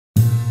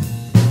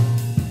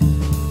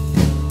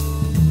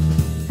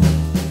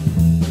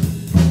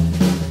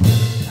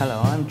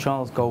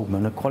Charles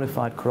Goldman, a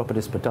qualified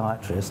chiropodist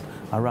podiatrist.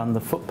 I run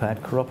the Footpad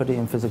Chiropody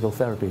and Physical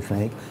Therapy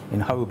Clinic in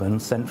Holborn,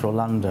 central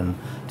London.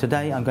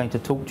 Today I'm going to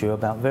talk to you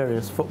about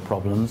various foot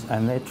problems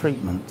and their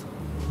treatment.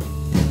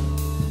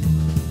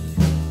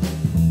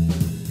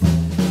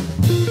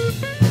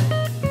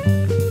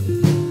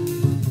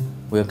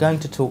 We are going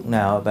to talk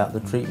now about the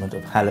treatment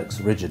of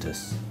hallux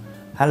rigidus.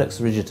 Hallux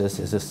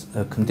rigidus is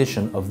a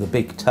condition of the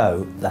big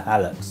toe, the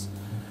hallux.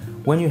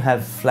 When you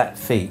have flat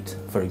feet,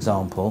 for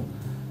example,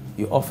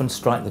 you often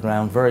strike the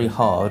ground very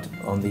hard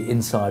on the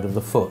inside of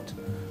the foot.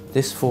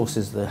 This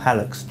forces the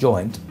hallux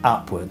joint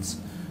upwards.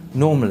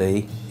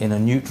 Normally, in a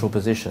neutral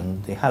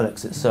position, the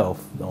hallux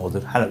itself, or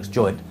the hallux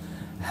joint,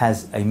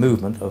 has a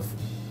movement of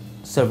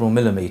several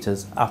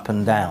millimeters up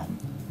and down,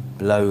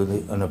 below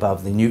and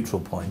above the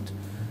neutral point.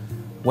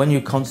 When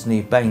you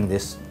constantly bang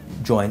this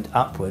joint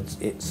upwards,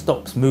 it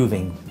stops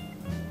moving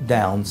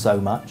down so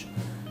much,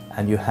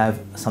 and you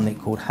have something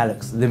called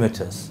hallux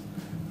limitus.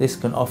 This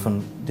can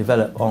often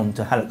develop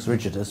onto hallux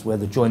rigidus, where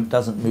the joint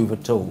doesn't move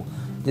at all.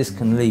 This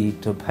can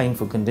lead to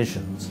painful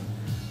conditions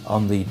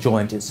on the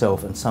joint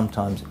itself, and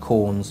sometimes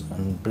corns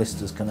and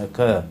blisters can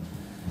occur.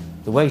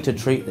 The way to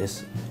treat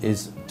this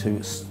is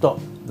to stop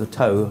the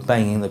toe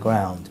banging the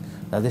ground.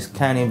 Now, this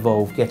can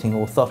involve getting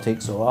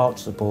orthotics or arch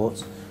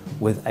supports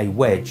with a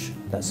wedge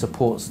that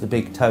supports the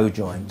big toe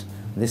joint.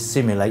 This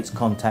simulates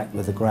contact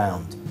with the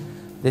ground.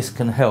 This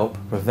can help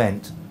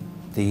prevent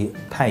the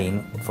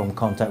pain from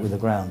contact with the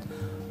ground.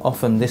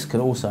 Often this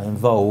can also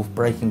involve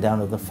breaking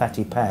down of the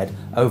fatty pad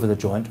over the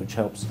joint, which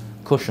helps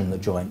cushion the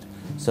joint.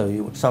 So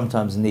you would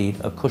sometimes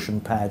need a cushion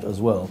pad as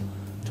well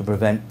to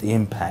prevent the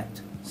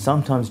impact.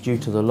 Sometimes, due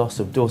to the loss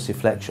of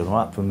dorsiflexion or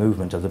upward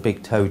movement of the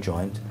big toe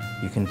joint,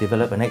 you can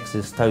develop an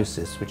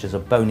exostosis, which is a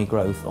bony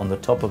growth on the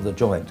top of the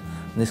joint.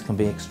 And this can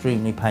be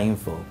extremely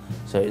painful,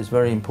 so it is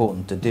very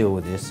important to deal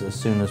with this as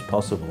soon as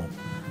possible.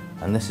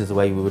 And this is the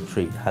way we would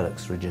treat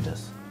hallux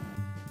rigidus.